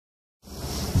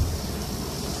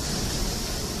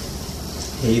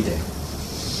Hey there.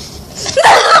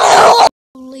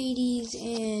 Ladies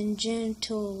and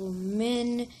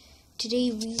gentlemen, today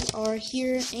we are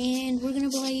here and we're gonna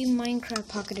play Minecraft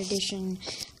Pocket Edition.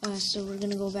 So we're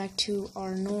gonna go back to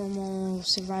our normal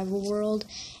survival world,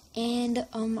 and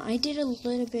I did a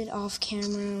little bit off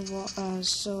camera,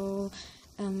 so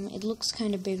it looks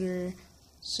kind of bigger.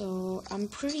 So I'm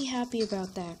pretty happy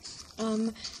about that.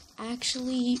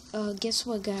 Actually, guess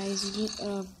what, guys?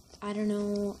 I don't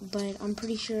know, but I'm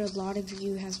pretty sure a lot of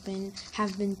you have been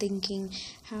thinking,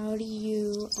 how do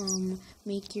you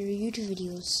make your YouTube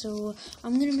videos? So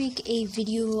I'm gonna make a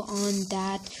video on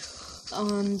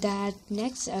that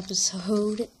next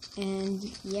episode,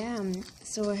 and yeah.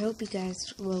 So I hope you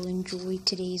guys will enjoy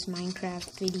today's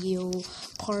Minecraft video,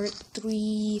 part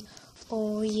 3.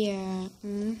 Oh yeah.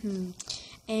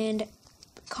 And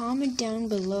comment down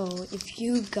below if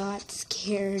you got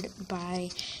scared by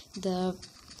the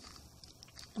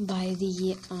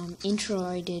intro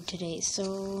I did today.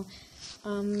 So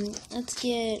let's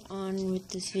get on with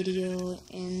this video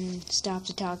and stop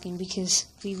the talking, because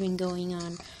we've been going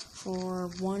on for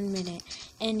 1 minute.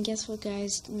 And guess what,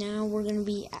 guys? Now I'm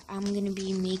gonna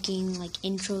be making like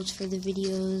intros for the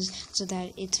videos so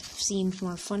that it seems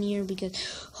more funnier, because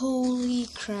holy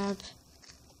crap.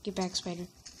 Get back, spider.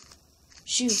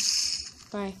 Shoo.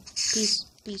 Bye. Peace.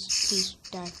 Peace.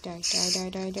 Die. I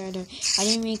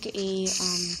didn't make a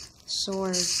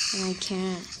sword, and I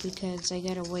can't because I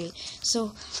gotta wait.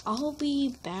 So I'll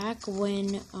be back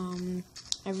when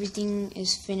everything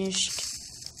is finished.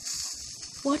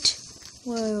 What?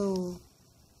 Whoa.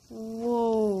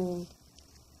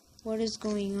 What is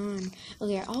going on?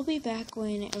 Okay, I'll be back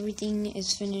when everything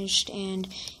is finished and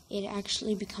it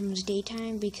actually becomes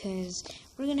daytime, because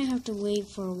we're gonna have to wait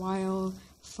for a while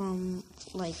from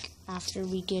like after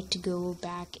we get to go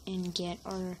back and get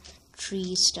our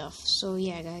tree stuff. So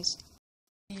yeah, guys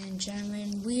and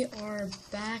gentlemen, we are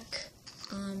back,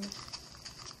 and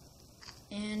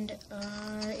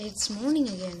it's morning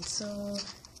again. So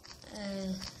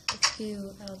let's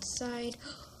go outside.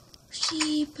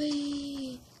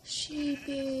 Sheepy.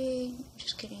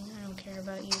 Just kidding. I don't care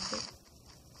about you,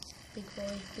 big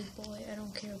boy. I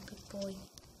don't care, big boy.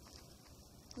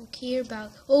 I don't care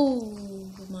about. Oh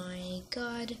my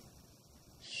God.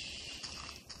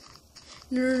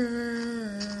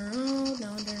 No,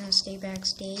 stay back.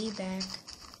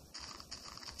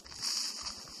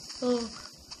 Oh,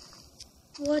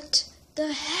 what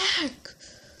the heck?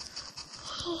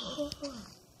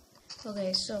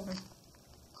 Okay, so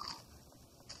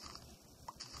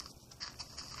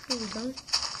here we go.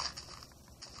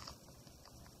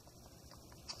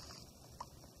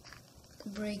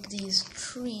 Break these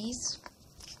trees.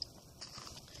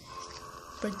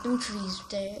 Break them trees,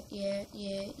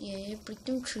 yeah. Break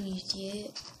them trees, yeah.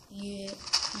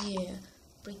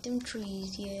 Break them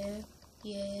trees, yeah.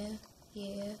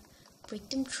 Break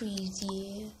them trees,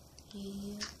 yeah.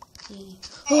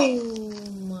 Oh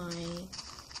my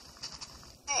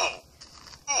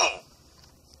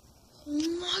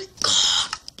God.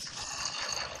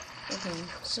 Okay,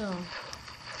 so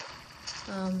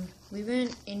we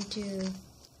went into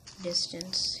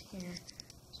distance here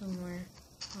somewhere.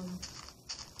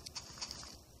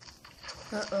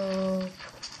 Uh-oh.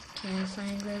 Can't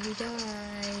find where we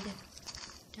died.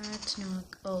 That's not...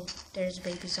 Oh, there's a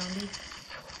baby zombie.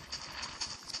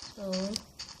 So,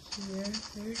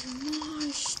 there's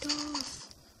my stuff.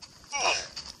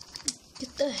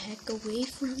 Get the heck away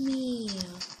from me.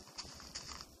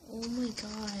 Oh my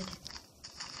God.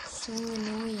 So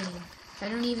annoying. I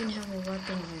don't even have a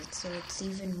weapon yet, so it's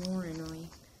even more annoying.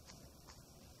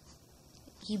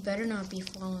 He better not be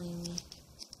following me.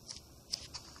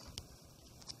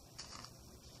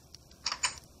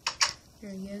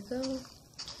 There you go.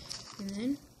 And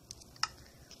then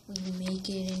we make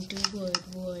it into wood.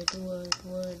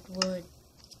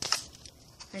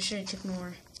 I should have took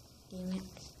more. Dang it.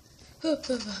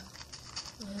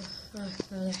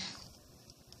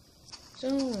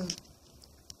 So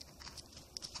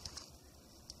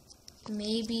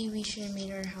maybe we should have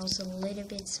made our house a little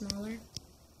bit smaller.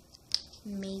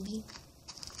 Maybe.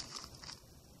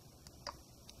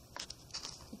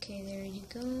 Okay, there you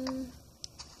go.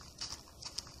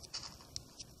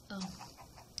 Oh.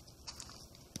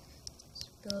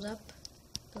 Build up.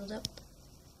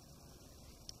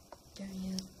 There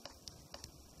you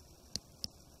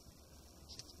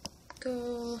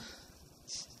go.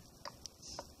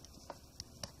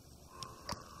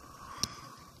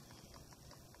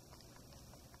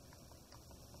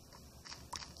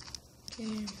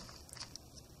 Okay.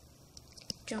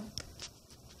 Jump.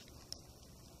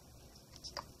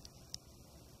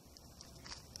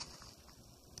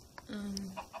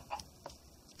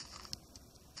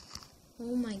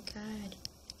 god.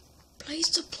 Place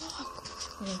the block.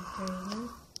 Okay, here we go.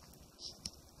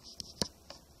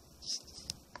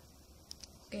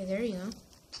 Okay, there you go.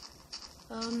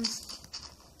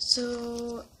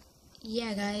 So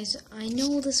yeah, guys, I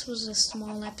know this was a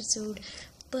small episode,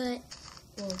 but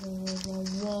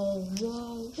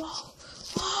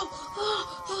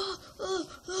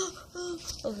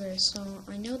okay, so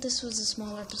I know this was a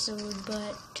small episode,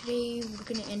 but today we're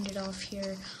gonna end it off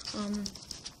here.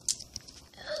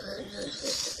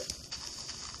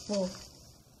 Whoa,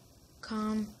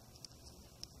 calm.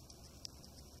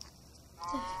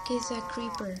 What the heck is that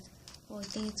creeper? Oh, I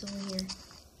think it's over here.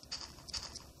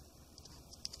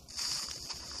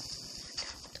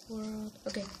 World.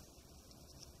 Okay.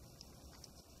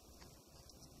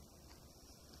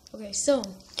 Okay, so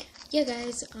yeah,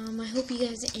 guys. I hope you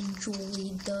guys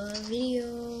enjoyed the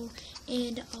video,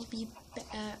 and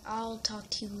I'll talk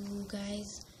to you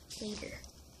guys later.